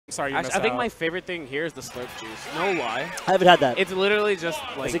Sorry, Actually, I think my favorite thing here is the slurp juice. No lie. I haven't had that. It's literally just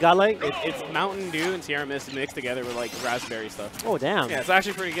like. Is it godlike? It's Mountain Dew and Sierra Mist mixed together with like raspberry stuff. Oh, damn. Yeah, it's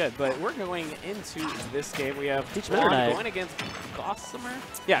actually pretty good. But we're going into this game. We have Twan going against Gossamer.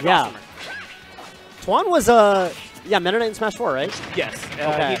 Yeah, Gossamer. Twan was Meta Knight in Smash 4, right? Yes.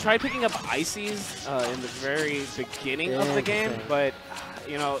 Okay. He tried picking up Ices in the very beginning of the game, but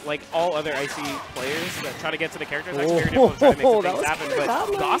you know, like all other Icy players that try to get to the characters, it's very difficult to try to make some things happen.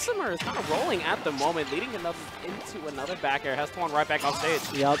 But Gossamer is kind of rolling at the moment, leading into another back air. Has Twan right back off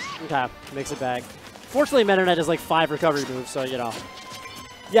stage. Yep. Okay. Makes it back. Fortunately, Meta Knight has like 5 recovery moves, so you know.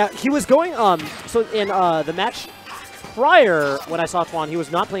 Yeah, he was going. So in the match prior, when I saw Twan, he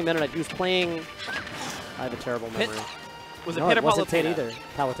was not playing Meta Knight. He was playing. I have a terrible memory. Was it Pit or wasn't Palutena? either.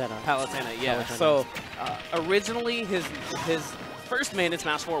 Palutena. Palutena, yeah. Palutena. So originally his first main in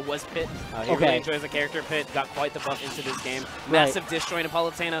Smash 4 was Pit. He really enjoys the character. Pit got quite the buff into this game. Massive disjoint in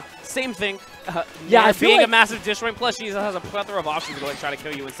Palutena. Same thing. Yeah, being like a massive disjoint, plus she has a plethora of options to go and try to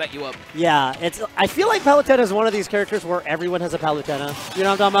kill you and set you up. Yeah, I feel like Palutena is one of these characters where everyone has a Palutena. You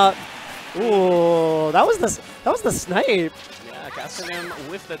know what I'm talking about? Ooh, that was the snipe. Casting him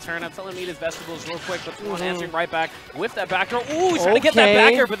with the turnip, telling me his vegetables real quick, but Twan answering right back with that back throw. Ooh, he's trying to get that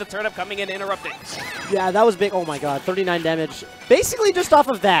back air, but the turnip coming in, interrupting. Yeah, that was big. Oh my god, 39 damage. Basically just off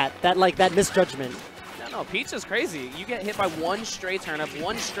of that misjudgment. No, Peach is crazy. You get hit by one straight turnip,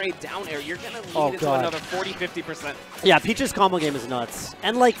 one straight down air, you're going to lead into another 40-50%. Yeah, Peach's combo game is nuts.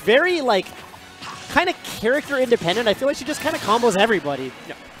 And like very like kind of character independent. I feel like she just kind of combos everybody.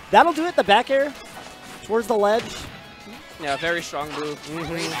 Yeah. That'll do it, the back air towards the ledge. Yeah, very strong move.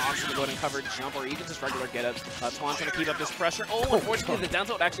 Great option to go and cover jump or even just regular get up. Twan trying to keep up this pressure. Oh, unfortunately, the down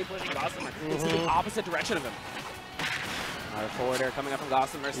tilt actually pushing Gossamer into the opposite direction of him. All right, forward air coming up from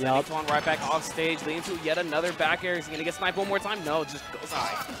Gossamer. Sending Twan right back off stage, leading to yet another back air. Is he going to get sniped one more time? No, just goes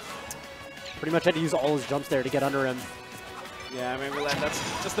high. Pretty much had to use all his jumps there to get under him. Yeah, I mean,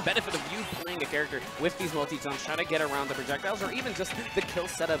 that's just the benefit of you playing a character with these multi-jumps, trying to get around the projectiles, or even just the kill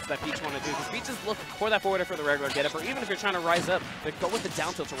setups that Peach want to do. Because Peach just look for that forward for the regular get-up, or even if you're trying to rise up, they go with the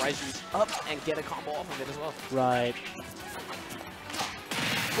down tilt to rise you up and get a combo off of it as well. Right.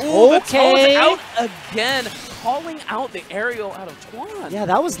 Ooh, okay. Out again, calling out the aerial out of Twan. Yeah,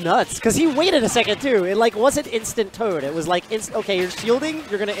 that was nuts, because he waited a second, too. It, like, wasn't instant Toad. It was like, okay, you're shielding,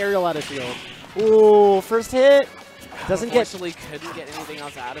 you're going to aerial out of shield. Ooh, first hit. Doesn't get. Couldn't get anything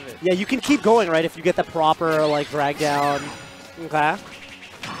else out of it. Yeah, you can keep going, right, if you get the proper, like, drag down. Okay. Yeah,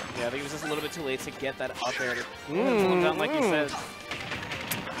 I think it was just a little bit too late to get that up there to pull him down, like you said.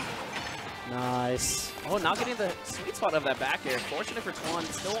 Nice. Oh, now getting the sweet spot of that back air. Fortunate for Twan,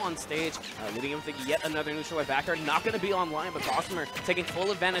 still on stage, leading him to yet another neutral back air. Not going to be online, but Gossamer taking full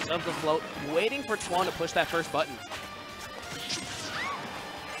advantage of the float, waiting for Twan to push that first button.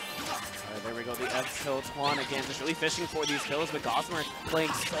 There we go, the F-kill. Twan again, just really fishing for these kills, but Gossamer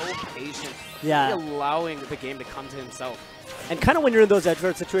playing so patient, really allowing the game to come to himself. And kind of when you're in those edge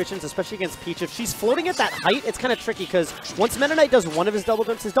guard situations, especially against Peach, if she's floating at that height, it's kind of tricky, because once Meta Knight does one of his double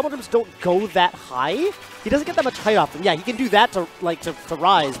jumps don't go that high. He doesn't get that much height off them. Yeah, he can do that to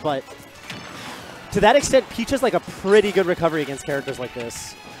rise, but to that extent, Peach has like a pretty good recovery against characters like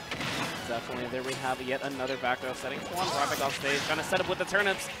this. Definitely. There we have yet another back row setting. Twan right back off stage, trying to set up with the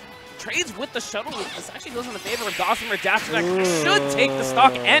turnips. Trades with the shuttle. This actually goes in the favor of Gossamer. Dash back should take the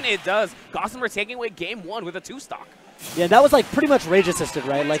stock, and it does. Gossamer taking away game 1 with a 2 stock. Yeah, that was like pretty much rage assisted,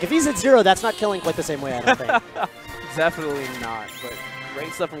 right? Like if he's at 0, that's not killing quite the same way, I don't think. Definitely not, but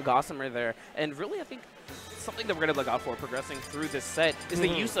great stuff from Gossamer there. And really, I think something that we're going to look out for progressing through this set is the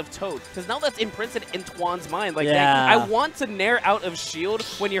use of Toad. Because now that's imprinted in Twan's mind. Like, I want to nair out of shield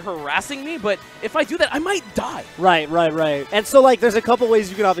when you're harassing me, but if I do that, I might die. Right. And so, like, there's a couple ways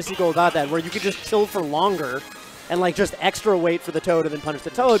you can obviously go about that, where you could just chill for longer and, like, just extra wait for the Toad and then punish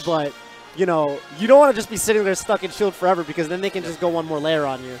the Toad, but, you know, you don't want to just be sitting there stuck in shield forever, because then they can just go one more layer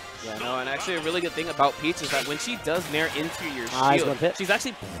on you. Yeah, no, and actually a really good thing about Peach is that when she does nair into your shield, she's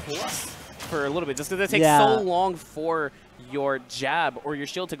actually plus for a little bit, just because it takes so long for your jab or your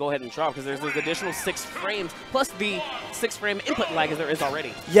shield to go ahead and drop, because there's those additional 6 frames plus the 6-frame input lag as there is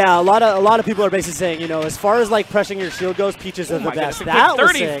already. Yeah, a lot of people are basically saying, you know, as far as like pressing your shield goes, Peaches is the best. Goodness, that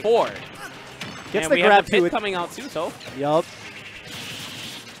was 34. Gets and the we grab have the pit coming out too, so. Yup.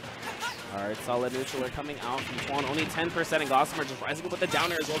 All right, solid neutral coming out from Twan. Only 10%, and Gossamer just rising up with the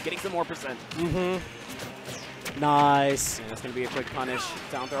downer as well, getting some more percent. Nice. And that's going to be a quick punish.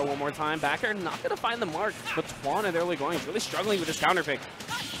 Down throw one more time. Back air not going to find the mark, but Twan and early going is really struggling with this counter pick.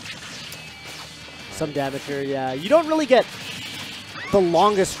 Some damage here, yeah. You don't really get the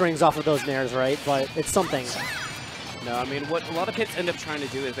longest strings off of those nairs, right? But it's something. No, I mean, what a lot of pits end up trying to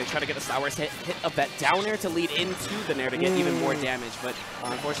do is they try to get a sour hit of that down air to lead into the nair to get even more damage. But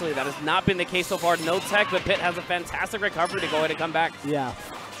unfortunately, that has not been the case so far. No tech, but Pit has a fantastic recovery to go ahead and come back. Yeah.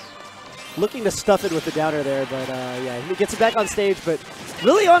 Looking to stuff it with the downer there, but yeah, he gets it back on stage. But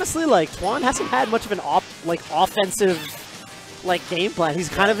really, honestly, like, Twan hasn't had much of an offensive game plan. He's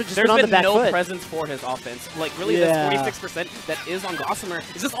kind of just been on the back foot. There's been no presence for his offense. Like, really, this 46% that is on Gossamer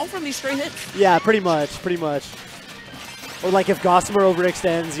is just all from these straight hits. Yeah, pretty much. Or like if Gossamer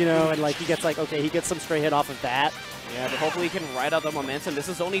overextends, you know, and like he gets he gets some straight hit off of that. Yeah, but hopefully he can ride out the momentum. This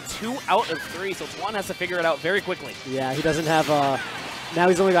is only 2 out of 3, so Twan has to figure it out very quickly. Yeah, he doesn't have now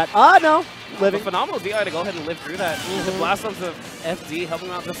he's only got no living. A phenomenal DI to go ahead and live through that. The blast zones of FD helping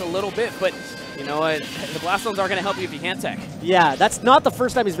him out just a little bit, but you know what? The blast zones aren't going to help you if you can't tech. Yeah, that's not the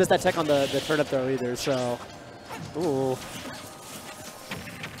first time he's missed that tech on the turnip throw either. So, ooh.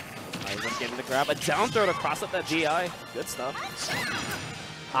 He's going to get him to grab a down throw to cross up that DI. Good stuff.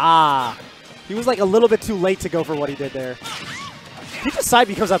 He was like a little bit too late to go for what he did there. Peach's side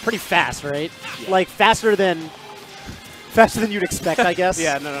becomes up pretty fast, right? Yeah. Like faster than you'd expect, I guess.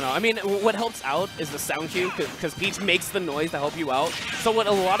 Yeah, no. I mean, what helps out is the sound cue, because Peach makes the noise to help you out. So what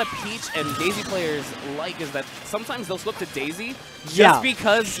a lot of Peach and Daisy players like is that sometimes they'll swap to Daisy just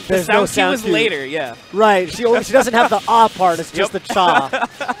because the sound cue is later. Yeah. Right. She doesn't have the part. It's just the cha.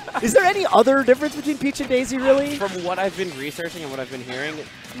 Is there any other difference between Peach and Daisy, really? From what I've been researching and what I've been hearing,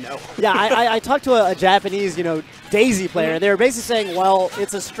 no. Yeah, I talked to a Japanese, Daisy player, and they were basically saying, well,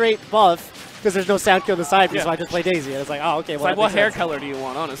 it's a straight buff, because there's no sound cue on the side, so I just play Daisy. And it's like, oh, okay. Well, like, what hair color do you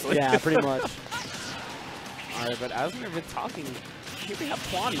want, honestly? Yeah, pretty much. All right, but as we've been talking, here we have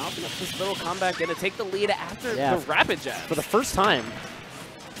Twan mounting up this little comeback, going to take the lead after the rapid jab. For the first time.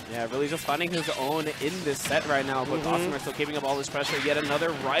 Yeah, really just finding his own in this set right now, but Gossamer still keeping up all this pressure. Yet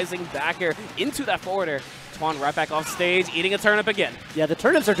another rising back air into that forward air. Twan right back off stage, eating a turnip again. Yeah, the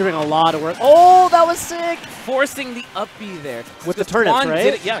turnips are doing a lot of work. Oh, that was sick! Forcing the up B there. With the turnips,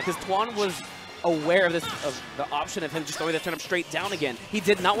 right? Yeah, because Twan was aware of the option of him just throwing the turnip straight down again. He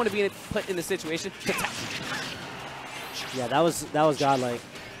did not want to be put in the situation to tap. Yeah, that was godlike.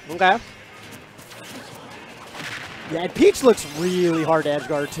 Okay. Yeah, and Peach looks really hard to edge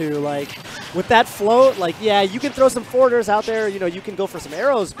guard too. Like, with that float, yeah, you can throw some forwarders out there. You can go for some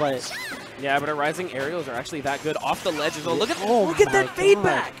arrows, but... Yeah, but our rising aerials are actually that good off the ledge as well. Look at that fade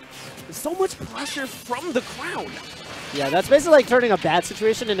back. So much pressure from the ground. Yeah, that's basically like turning a bad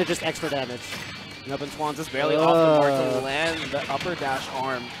situation into just extra damage. Yep, and Twan's just barely off the mark to land the upper dash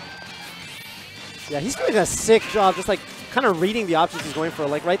arm. Yeah, he's doing a sick job just kind of reading the options he's going for.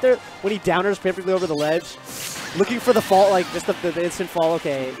 Like right there, when he downers perfectly over the ledge, looking for the fall, just the instant fall.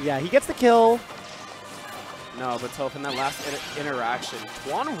 Okay, yeah, he gets the kill. No, but Toph, in that last interaction,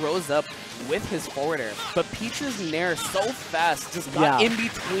 Twan rose up with his forward air, but Peach's nair so fast just got in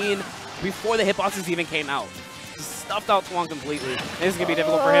between before the hitboxes even came out. Just stuffed out Twan completely. This is going to be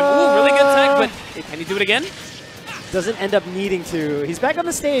difficult for him. Ooh, really good tech, but can he do it again? Doesn't end up needing to. He's back on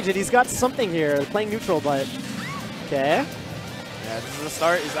the stage, and he's got something here, playing neutral, but okay. Yeah, this is the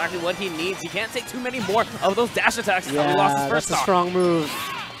start, exactly what he needs. He can't take too many more of those dash attacks. Yeah, he lost his first that's a strong move.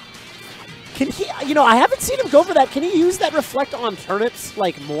 Can he, I haven't seen him go for that. Can he use that reflect on turnips,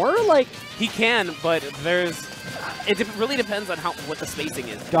 more? He can, but it really depends on what the spacing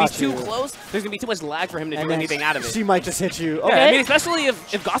is. If he's too close, there's going to be too much lag for him to do anything out of it. She might just hit you. Okay. Yeah, I mean, especially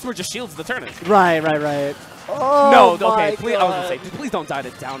if Gossamer just shields the turnip. Right. Oh, no, okay, please, I was going to say, please don't die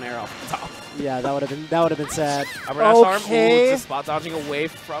to down air off the top. Yeah, that would have been sad. Upper dash arm, just spot dodging away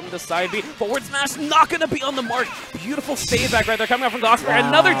from the side B. Forward smash, not going to be on the mark. Beautiful fade back right there, coming out from Gossamer. Wow.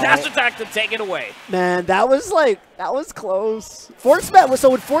 Another dash attack to take it away. Man, that was close. Forward smash, so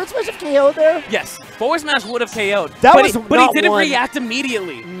would forward smash have KO'd there? Yes, forward smash would have KO'd. But he didn't react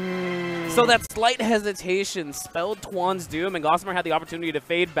immediately. So that slight hesitation spelled Twan's doom, and Gossamer had the opportunity to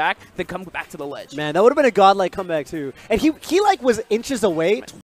fade back, then come back to the ledge. Man, that would have been a godlike comeback too. And he was inches away.